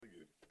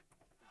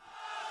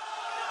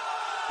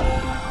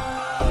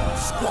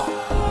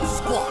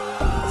squat,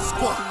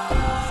 squat.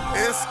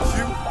 SQ,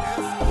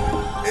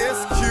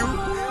 SQ.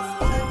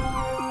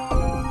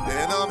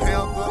 And I'm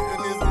Hamp'd Up in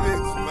this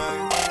bitch, man.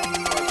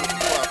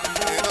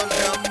 And I'm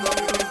Hamp'd Up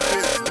in this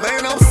bitch.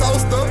 Man, I'm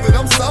sauced up and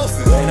I'm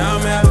saucy. And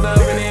I'm Hamp'd Up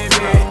in this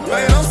bitch.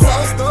 Man, I'm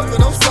sauced up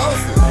and I'm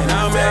saucy. And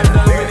I'm Hamp'd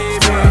Up in this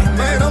bitch.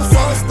 Man, I'm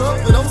sauced up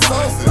and I'm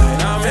saucy.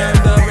 And I'm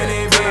Hamp'd Up in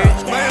this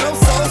bitch. Man, I'm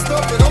sauced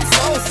up and I'm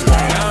saucy.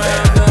 And I'm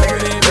Hamp'd Up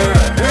in this bitch.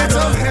 Bitch,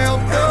 I'm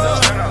Hamp'd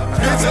Up.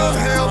 Bitch, I'm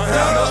Hamp'd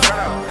Up.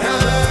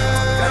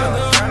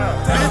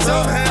 Bitch,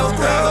 I'm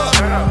Hamp'd Up.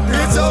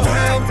 Bitch, I'm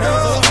Hamp'd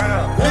Up.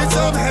 Bitch,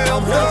 I'm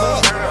Hamp'd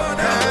Up.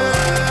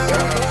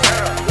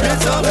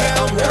 Bitch, I'm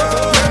Hamp'd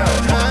Up.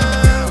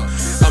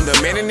 I'm the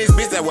man in this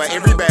bitch, that why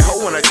every bad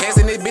hoe want a chance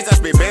in this bitch. I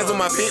spit bands on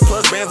my feet,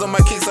 plus bands on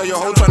my kick. So your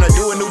hoe tryna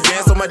do a new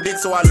dance on my dick,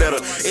 so I let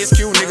her. It's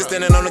cute, niggas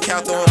standing on the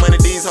couch throwing money.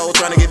 These hoes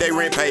tryna get their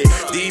rent paid.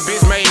 These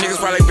bitch made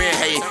niggas probably been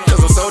hate.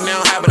 Cause I'm so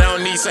down high, but I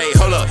don't need shade.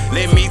 Hold up,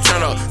 let me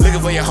turn up.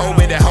 Looking for your hoe,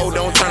 but that hoe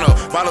don't turn up.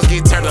 Bottles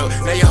get turned up.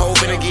 Now your hoe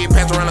finna get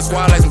passed around the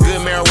squad like some good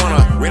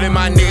marijuana. Really,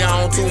 my nigga,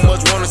 I don't too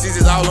much wanna. She's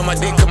just all on my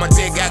dick, cause my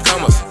tech got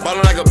comers.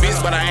 Ballin' like a bitch,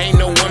 but I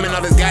ain't no woman. All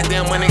this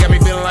goddamn money got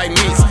me feeling like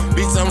meats.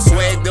 Bitch, I'm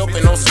swagged up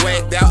and I'm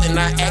swagged out. And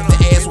I act the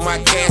ass with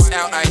my cash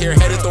out. I hear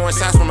haters throwing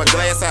shots from a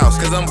glass house.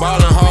 Cause I'm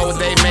ballin' hard with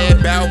they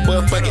mad bout.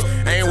 But fuck it,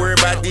 I ain't worried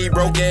about these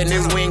broke ass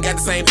niggas. We ain't got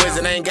the same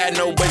budget. I ain't got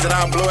no budget.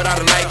 I'll blow it out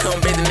tonight. Come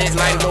back the next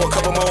night and throw a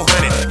couple more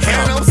hundred.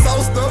 Man, I'm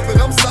sauced up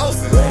and I'm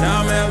saucy. And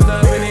I'm Hamp'd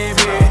Up in this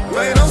bitch.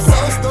 Man, I'm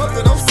sauced up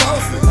and I'm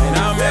saucy. And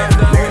I'm Hamp'd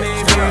Up in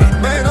this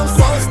bitch. Man, I'm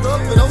sauced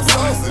up and I'm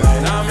saucy.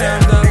 And I'm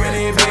Hamp'd Up in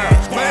this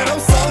bitch. Man,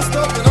 I'm sauced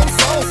up and I'm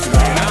saucy.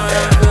 And I'm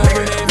Hamp'd Up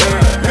in this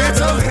bitch. Bitch,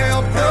 I'm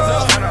Hamp'd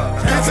Up.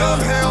 Bitch, I'm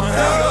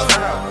Hamp'd Up.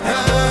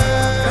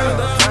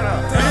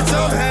 Bitch,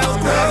 I'm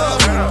Hamp'd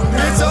Up.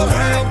 Bitch, I'm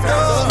Hamp'd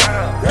Up.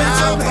 Bitch,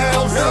 I'm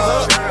Hamp'd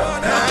Up.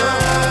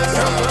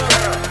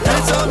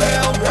 Bitch, I'm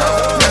Hamp'd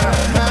Up.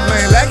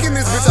 Man, lacking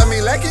this bitch, I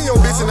mean lacking your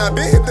bitch. And I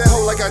been hit that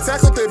hoe like I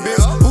tackled that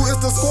bitch. Who is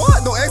the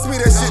squad? Don't ask me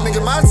that shit,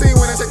 nigga. My team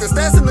went and checked the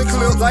stats in the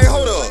clip. Like,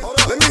 hold up.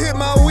 Let me hit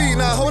my weed,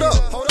 now hold up.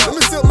 Let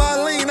me sip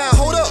my lean, now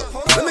hold up.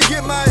 Let me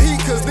get my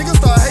heat, cause niggas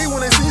start hate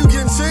when they see you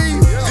getting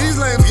cheese. These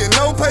lanes get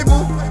no paper.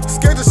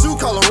 Scared to shoot,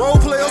 call them role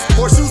players.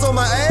 Or shoes on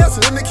my ass.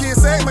 When the kids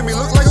say, make me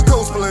look like a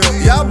cosplayer.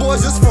 Y'all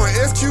boys just front,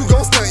 SQ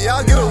gon' stunt. Y'all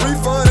get a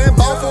refund and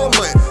ball for a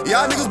month.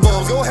 Y'all niggas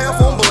bums, go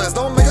half on blunts.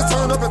 Don't make us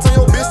turn up and turn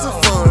your bitch to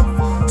fun.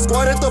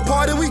 Squad at the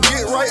party, we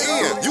get right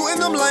in. You and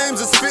them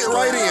lames just fit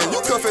right in. You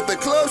cuff at the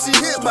club, she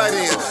hit by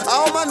then.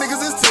 All my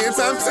niggas is 10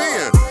 times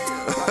 10.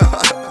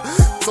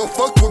 So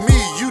fuck with me,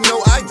 you know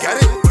I got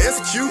it.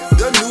 SQ,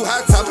 the new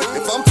hot topic.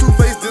 If I'm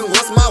two-faced, then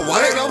what's my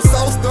wallet? Man, I'm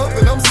sauced up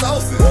and I'm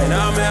saucy. And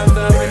I'm Hamp'd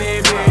Up in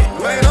this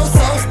bitch. Man, I'm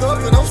sauced up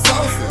and I'm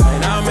saucy.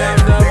 And I'm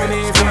Hamp'd Up in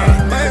this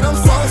bitch. Man, I'm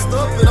sauced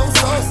up and I'm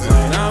saucy.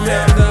 And I'm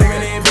Hamp'd Up in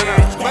this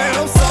bitch. Man,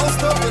 I'm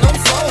sauced up and I'm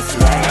saucy.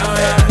 And I'm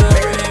Hamp'd Up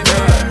in this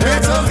bitch.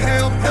 Bitch, I'm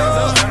Hamp'd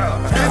Up.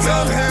 Bitch,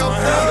 I'm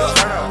Hamp'd Up.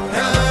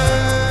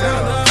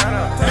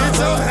 Bitch,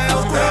 I'm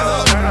Hamp'd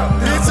Up.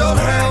 Bitch, I'm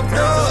Hamp'd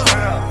Up.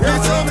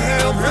 Bitch, I'm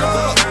Hamp'd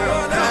Up.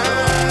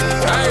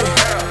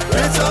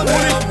 Bitch, I'm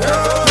Hamp'd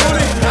Up.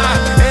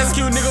 SQ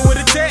nigga with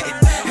a tech.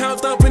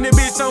 Hamp'd Up in the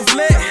bitch, I'm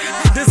flat.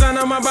 Design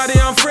on my body,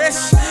 I'm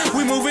fresh.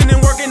 We moving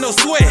and working, no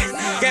sweat.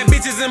 Got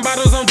bitches and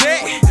bottles on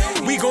deck.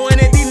 We going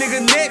at these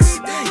niggas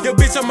next. Your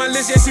bitch on my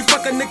list, yeah, she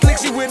fucking the click.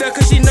 She with her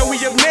cause she know we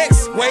up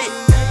next. Wait,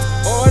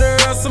 order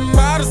us some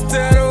bottles,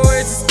 tell the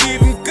wait, just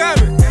keep them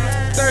coming.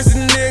 Thirsty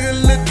nigga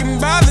looking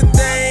bothered,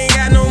 they ain't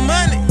got no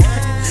money.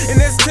 And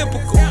that's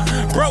typical.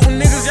 Broke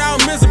niggas, y'all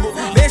miserable.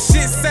 That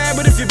shit sad,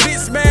 but if your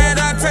bitch bad,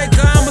 I take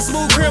her, I'm a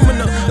smooth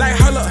criminal. Like,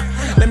 hold up,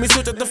 let me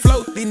switch up the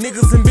flow. These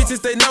niggas and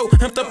bitches, they know.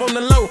 Hamp'd Up on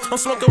the low. I'm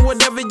smoking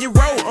whatever you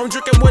roll. I'm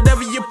drinking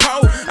whatever you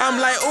pour. I'm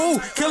like, ooh,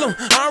 kill him.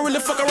 I don't really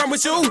fuck around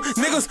with you.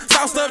 Niggas,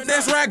 sauced up,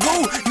 that's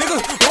ragu.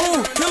 Niggas,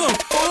 ooh, kill him.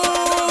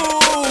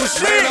 Ooh,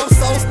 shit. Man, I'm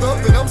sauced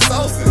up and I'm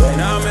saucy.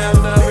 And I'm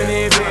Hamp'd Up in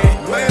this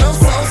bitch. Man, I'm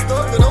sauced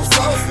up and I'm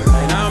saucy.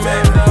 And I'm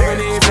Hamp'd Up in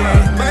this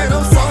bitch. Man,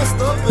 I'm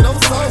sauced up and I'm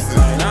saucy.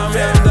 And I'm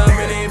Hamp'd Up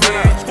in this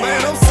bitch.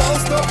 Man, I'm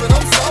sauced up and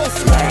I'm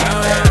saucy. And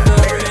I'm Hamp'd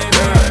Up in this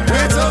bitch.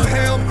 Bitch, I'm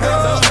Hamp'd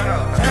Up.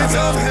 Bitch,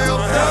 I'm